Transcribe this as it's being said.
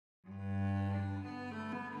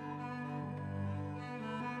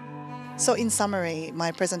So in summary,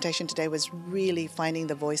 my presentation today was really finding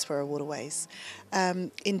the voice for our waterways.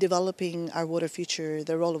 In developing our water future,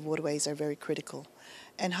 the role of waterways are very critical.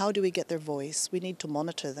 And how do we get their voice? We need to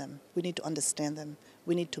monitor them. We need to understand them.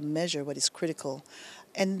 We need to measure what is critical.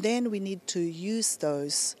 And then we need to use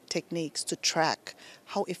those techniques to track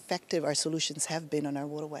how effective our solutions have been on our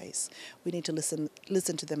waterways. We need to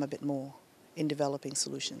listen to them a bit more in developing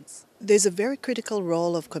solutions. There's a very critical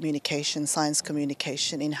role of communication, science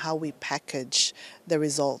communication, in how we package the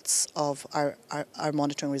results of our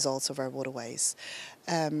monitoring results of our waterways.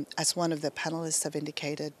 As one of the panelists have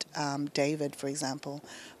indicated, David, for example,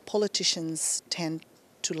 politicians tend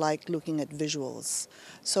to like looking at visuals.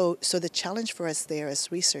 So the challenge for us there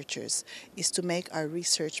as researchers is to make our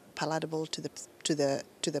research palatable to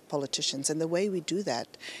the politicians. And the way we do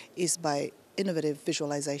that is by innovative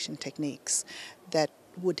visualization techniques that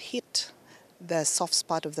would hit the soft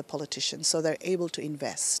spot of the politicians so they're able to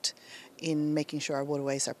invest in making sure our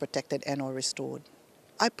waterways are protected and or restored.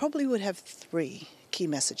 I probably would have three key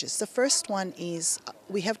messages. The first one is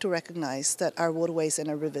we have to recognize that our waterways and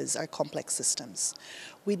our rivers are complex systems.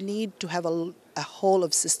 We need to have a whole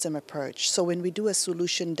of system approach. So when we do a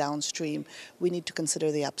solution downstream, we need to consider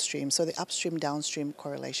the upstream. So the upstream-downstream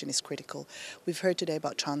correlation is critical. We've heard today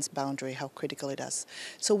about transboundary, how critical it is.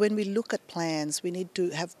 So when we look at plans, we need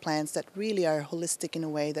to have plans that really are holistic in a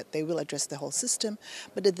way that they will address the whole system,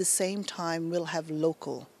 but at the same time will have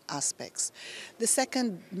local aspects. The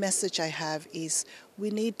second message I have is we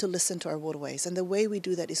need to listen to our waterways, and the way we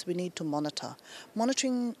do that is we need to monitor.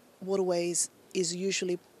 Monitoring waterways is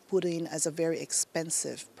usually put in as a very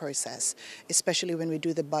expensive process, especially when we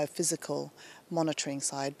do the biophysical monitoring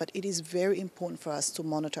side, but it is very important for us to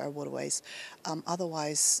monitor our waterways.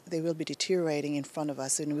 Otherwise, they will be deteriorating in front of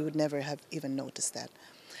us and we would never have even noticed that.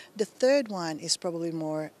 The third one is probably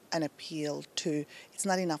more an appeal to, it's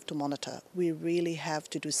not enough to monitor, we really have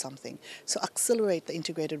to do something. So accelerate the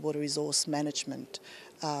integrated water resource management.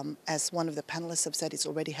 As one of the panelists have said, it's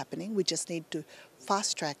already happening. We just need to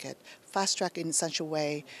fast track it in such a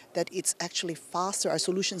way that it's actually faster, our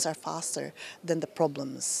solutions are faster than the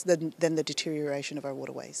problems, than the deterioration of our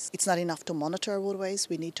waterways. It's not enough to monitor our waterways,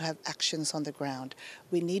 we need to have actions on the ground.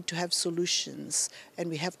 We need to have solutions, and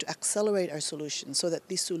we have to accelerate our solutions so that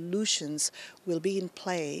these solutions will be in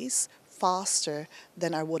place faster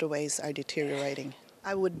than our waterways are deteriorating.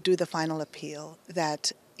 I would do the final appeal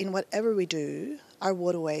that in whatever we do, our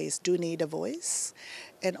waterways do need a voice,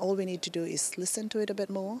 and all we need to do is listen to it a bit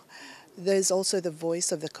more. There's also the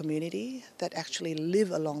voice of the community that actually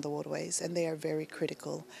live along the waterways, and they are very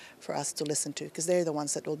critical for us to listen to because they're the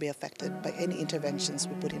ones that will be affected by any interventions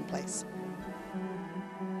we put in place.